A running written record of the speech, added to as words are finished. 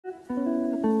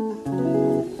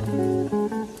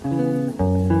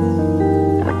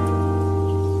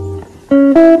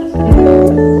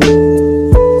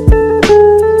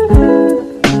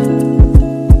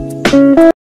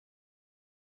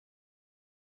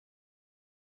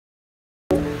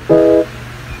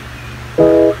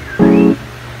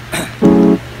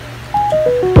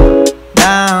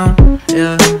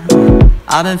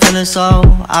I've been feeling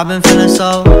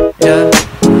so, yeah.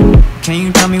 Can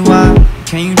you tell me why?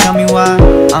 Can you tell me why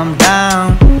I'm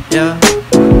down, yeah?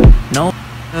 No,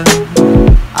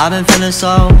 I've been feeling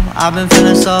so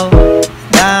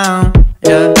down,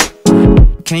 yeah.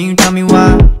 Can you tell me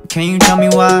why? Can you tell me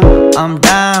why I'm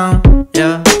down,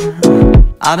 yeah?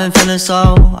 I've been feeling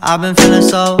so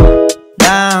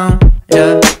down,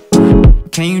 yeah.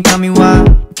 Can you tell me why?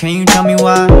 Can you tell me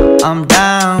why I'm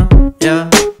down, yeah?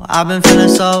 I've been feeling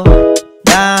so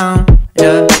down,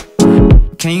 yeah.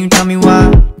 Can you tell me why?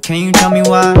 Can you tell me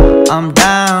why I'm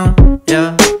down,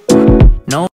 yeah?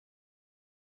 No.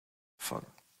 Fuck.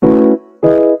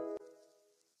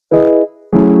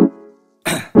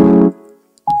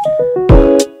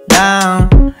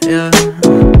 Down, yeah.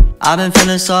 I've been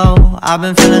feeling so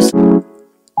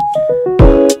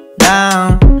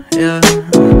down, yeah.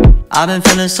 I've been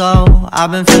feeling so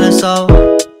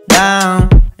down,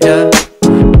 yeah.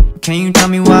 Can you tell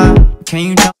me why? Can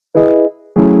you tell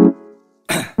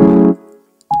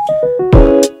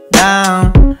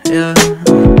down, yeah.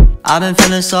 I've been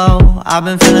feeling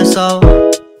so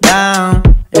down,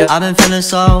 yeah. I've been feeling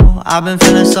so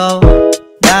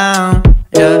down,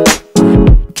 yeah.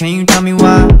 Can you tell me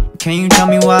why? Can you tell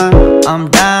me why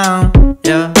I'm down,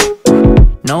 yeah?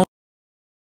 No.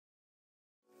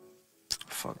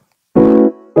 Fuck.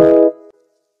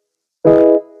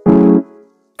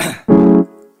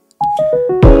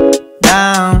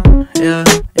 Down, yeah,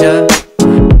 yeah.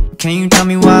 Can you tell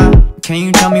me why? Can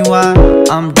you tell me why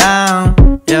I'm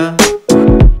down, yeah?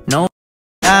 No.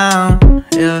 Down,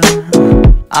 yeah.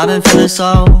 I've been feeling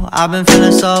so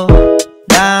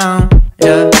down,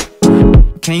 yeah.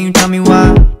 Can you tell me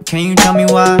why? Can you tell me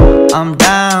why I'm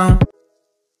down?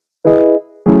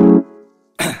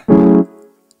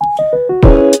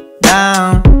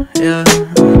 Down, yeah.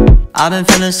 I've been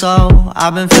feeling so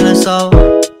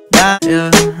down, yeah.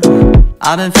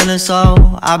 I've been feeling so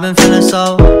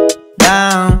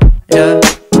down, yeah.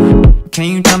 Can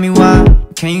you tell me why?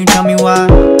 Can you tell me why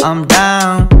I'm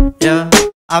down, yeah?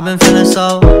 I've been feeling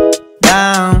so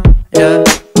down, yeah.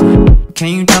 Can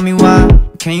you tell me why?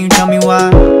 Can you tell me why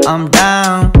I'm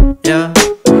down, yeah?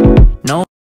 No.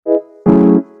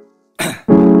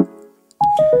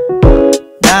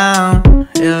 Down,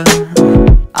 yeah.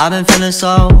 I've been feeling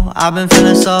so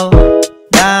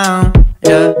down,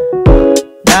 yeah.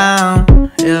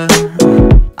 Down, yeah.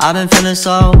 I've been feeling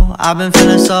so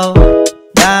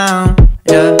down,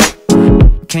 yeah.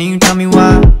 Can you tell me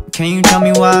why? Can you tell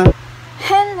me why?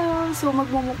 Hello! So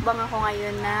magmumukbang ako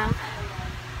ngayon ng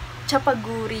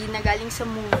Jjapaguri na galing sa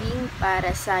movie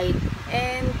Parasite.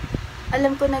 And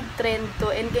alam ko nag-trend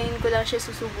to and ngayon ko lang siya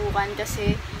susubukan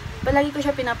kasi palagi ko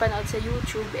siya pinapanood sa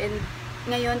YouTube and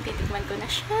ngayon titikman ko na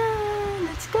siya.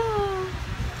 Let's go!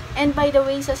 And by the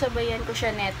way, sasabayan ko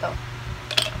siya netong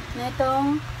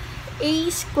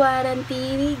Ace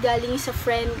Quarantine galing sa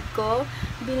friend ko.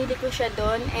 Binili ko siya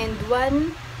doon and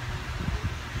 1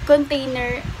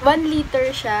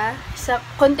 liter siya. Sa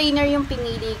container yung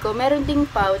pinili ko. Meron ding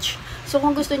pouch. So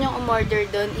kung gusto nyong umorder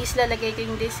doon is lalagay ko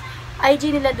yung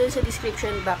IG nila doon sa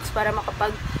description box para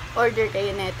makapag-order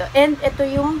kayo nito. And ito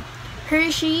yung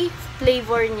Hershey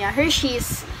flavor niya.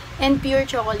 Hershey's and pure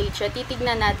chocolate siya.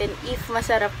 Titignan natin if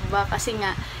masarap ba kasi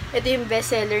nga ito yung best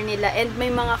seller nila. And may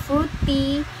mga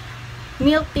fruity,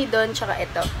 milk tea doon, tsaka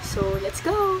ito. So let's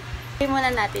go! Try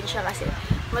muna natin siya kasi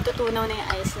matutunaw na yung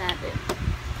ice natin.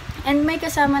 And may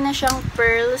kasama na siyang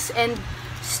pearls and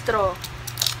straw.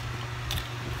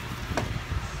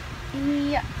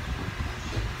 Yeah.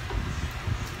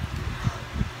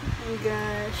 Oh my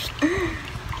gosh.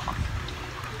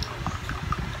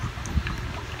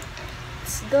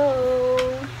 Let's go.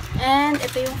 And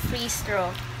ito yung free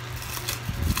straw.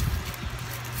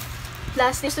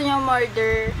 Last, gusto nyo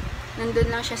order,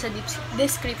 nandun lang siya sa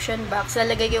description box.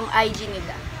 Lalagay yung IG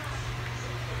nila.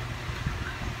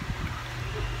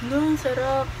 Doon,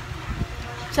 sarap.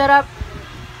 Sarap.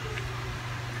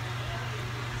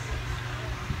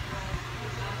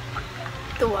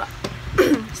 Tuwa.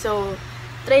 So,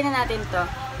 try na natin to.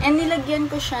 And nilagyan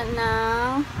ko siya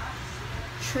ng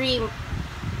shrimp.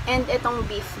 And itong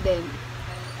beef din.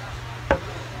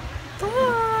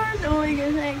 Oh my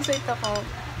gosh, na-excite ako.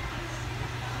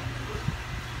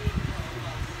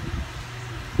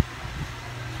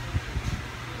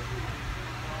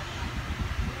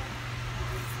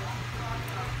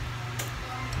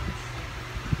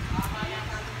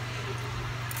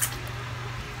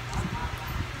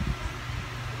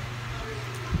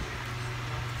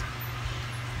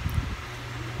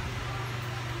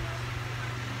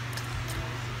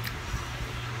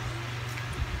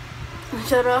 Ang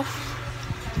sarap.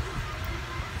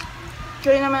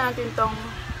 Try naman natin tong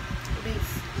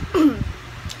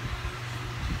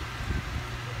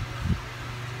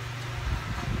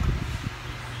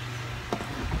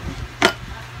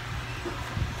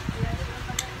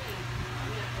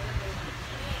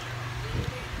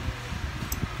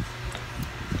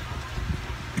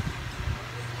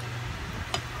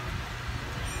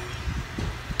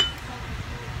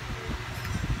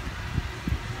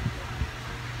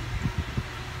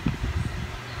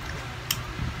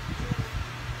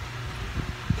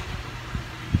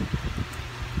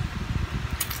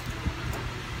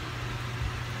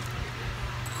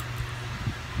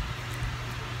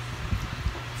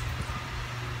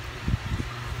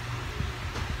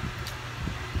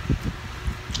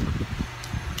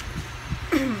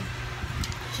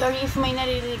Sorry if may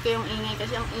naririnig kayong ingay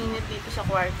kasi ang init dito sa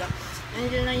kwarto.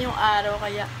 Nandiyan na yung araw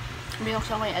kaya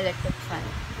binuksan ko yung electric fan.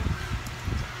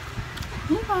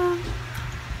 Diba?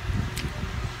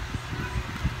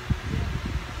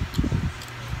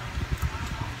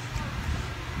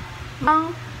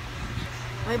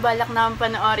 May balak naman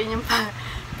panoorin yung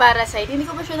Parasite. Hindi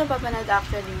ko pa siya napapanood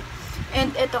actually.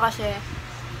 And ito kasi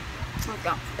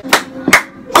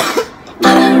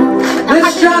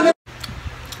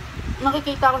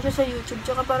nakikita ko siya sa YouTube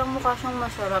tsaka parang mukha siyang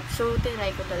masarap. So, tinry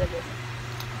ko talaga.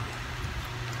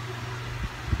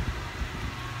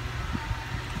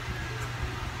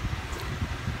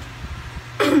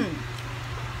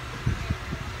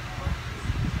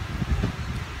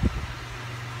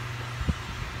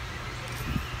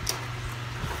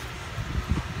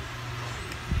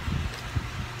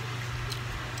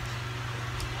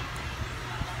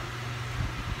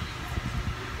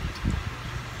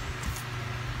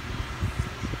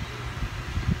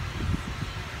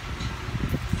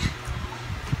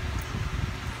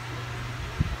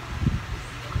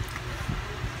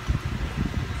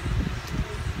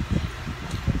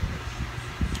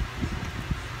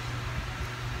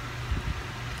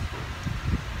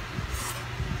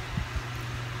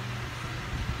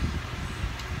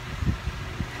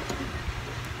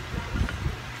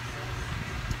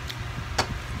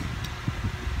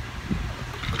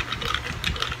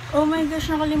 Oh my gosh,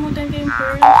 nakalimutan ko yung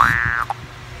pearls.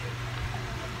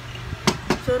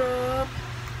 Sarap.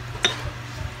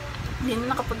 Hindi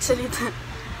na nakapagsalita.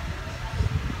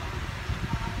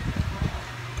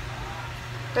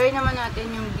 Try naman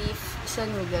natin yung beef sa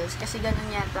noodles kasi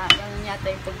ganun yata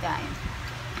yung pagkain.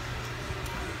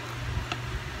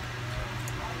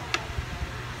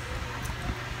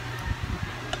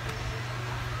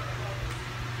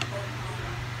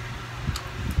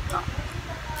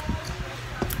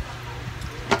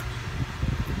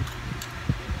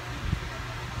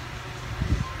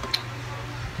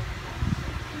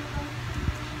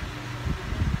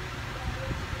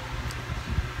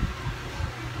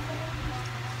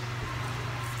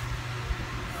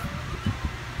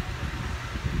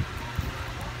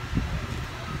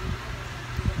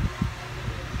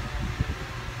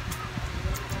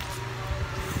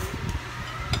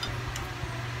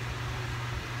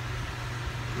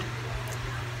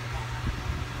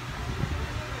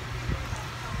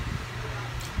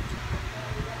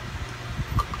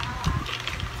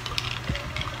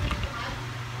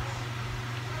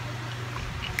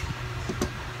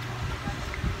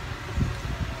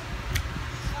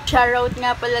 Shoutout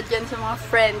nga pala dyan sa mga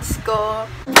friends ko.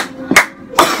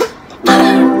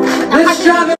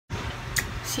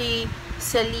 Si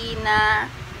Selena,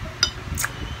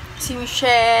 si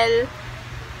Michelle,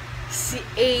 si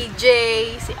AJ,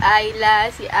 si Ayla,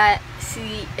 si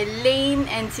Elaine,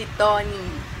 and si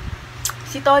Tony.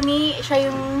 Si Tony,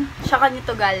 siya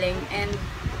kanito galing and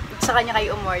sa kanya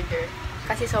kayo umorder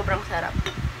kasi sobrang sarap.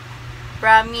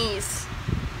 Promise.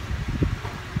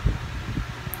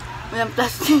 Walang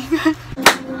plastikan.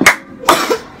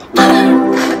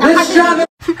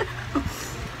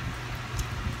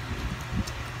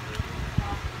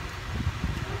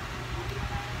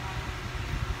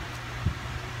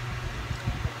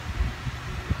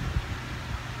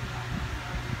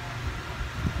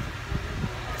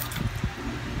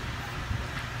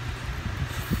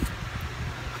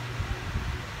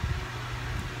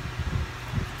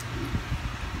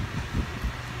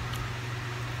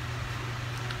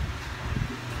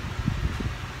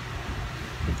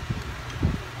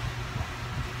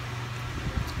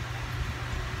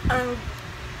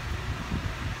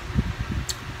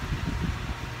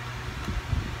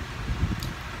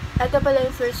 Ito pala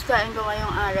yung first kain ko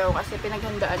ngayong araw kasi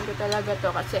pinaghandaan ko talaga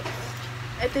to kasi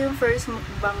ito yung first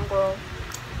mukbang ko.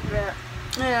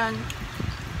 Ngayon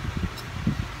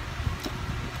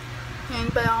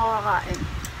pa lang ako kakain.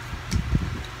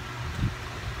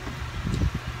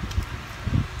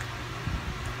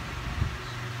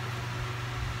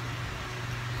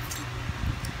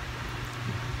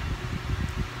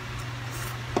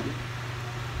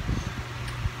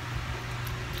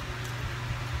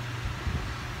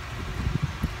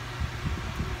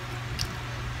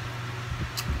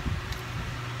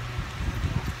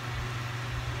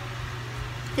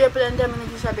 Kaya pala ang dami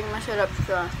nagsasabing masarap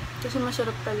siya. Kasi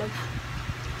masarap talaga.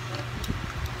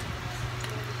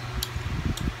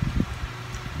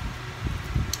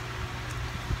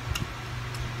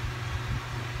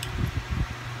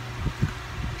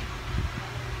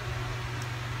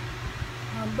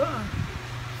 Haba.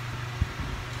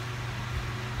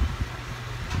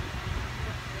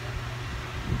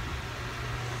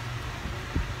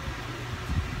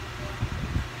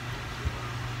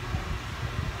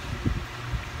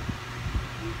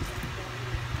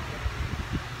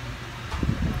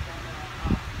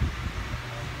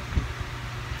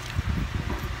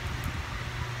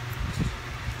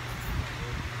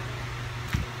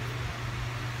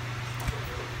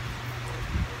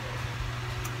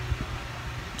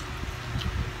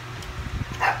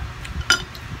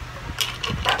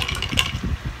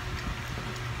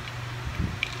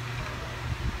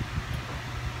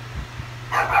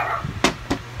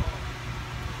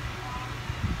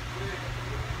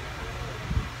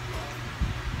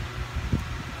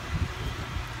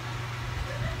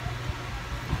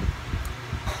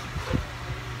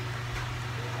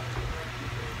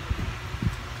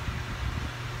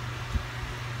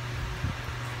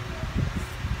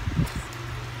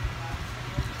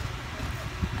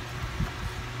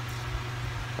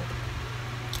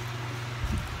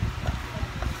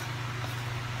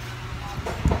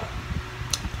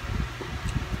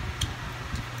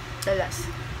 madulas.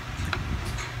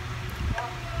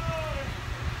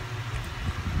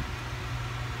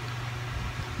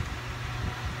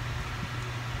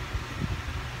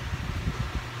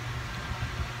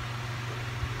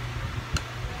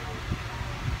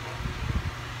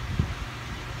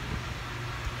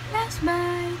 Last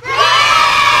bite.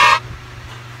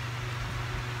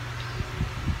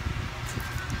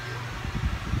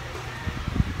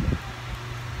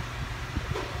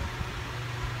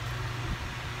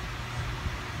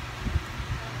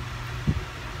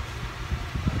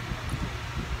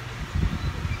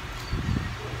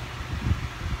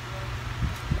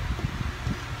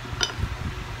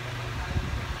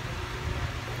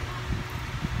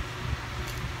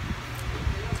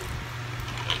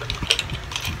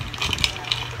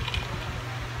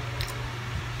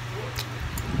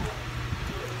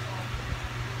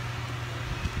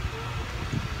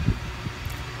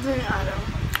 Ito yung araw.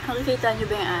 Nakikita nyo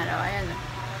ba yung araw? Ayan o.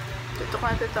 Tutok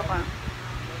na tutok ka.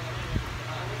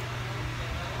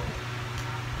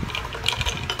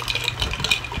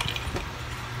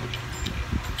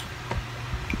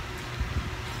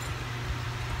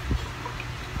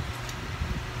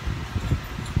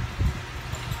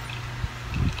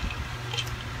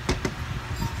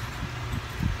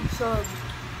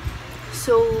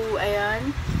 So,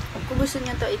 ayan. Kung gusto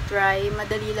niyo to i-try,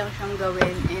 madali lang siyang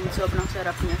gawin and sobrang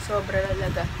sarap niya. Sobra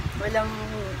talaga. Walang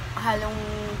halong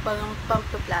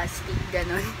pang-plastic,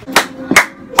 ganon.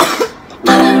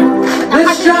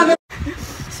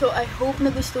 So, I hope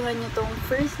nagustuhan niyo tong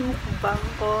first mukbang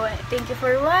ko. Thank you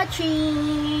for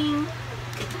watching!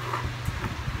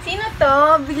 Sino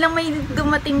to? Biglang may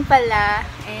dumating pala.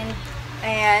 And,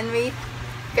 ayan, wait.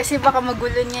 Kasi baka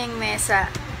magulo niya yung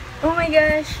mesa. Oh my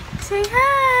gosh! Say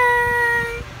hi!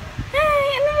 Hi!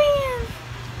 Ano ba yan?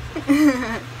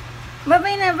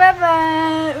 Bye-bye na!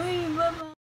 Bye-bye! Uy!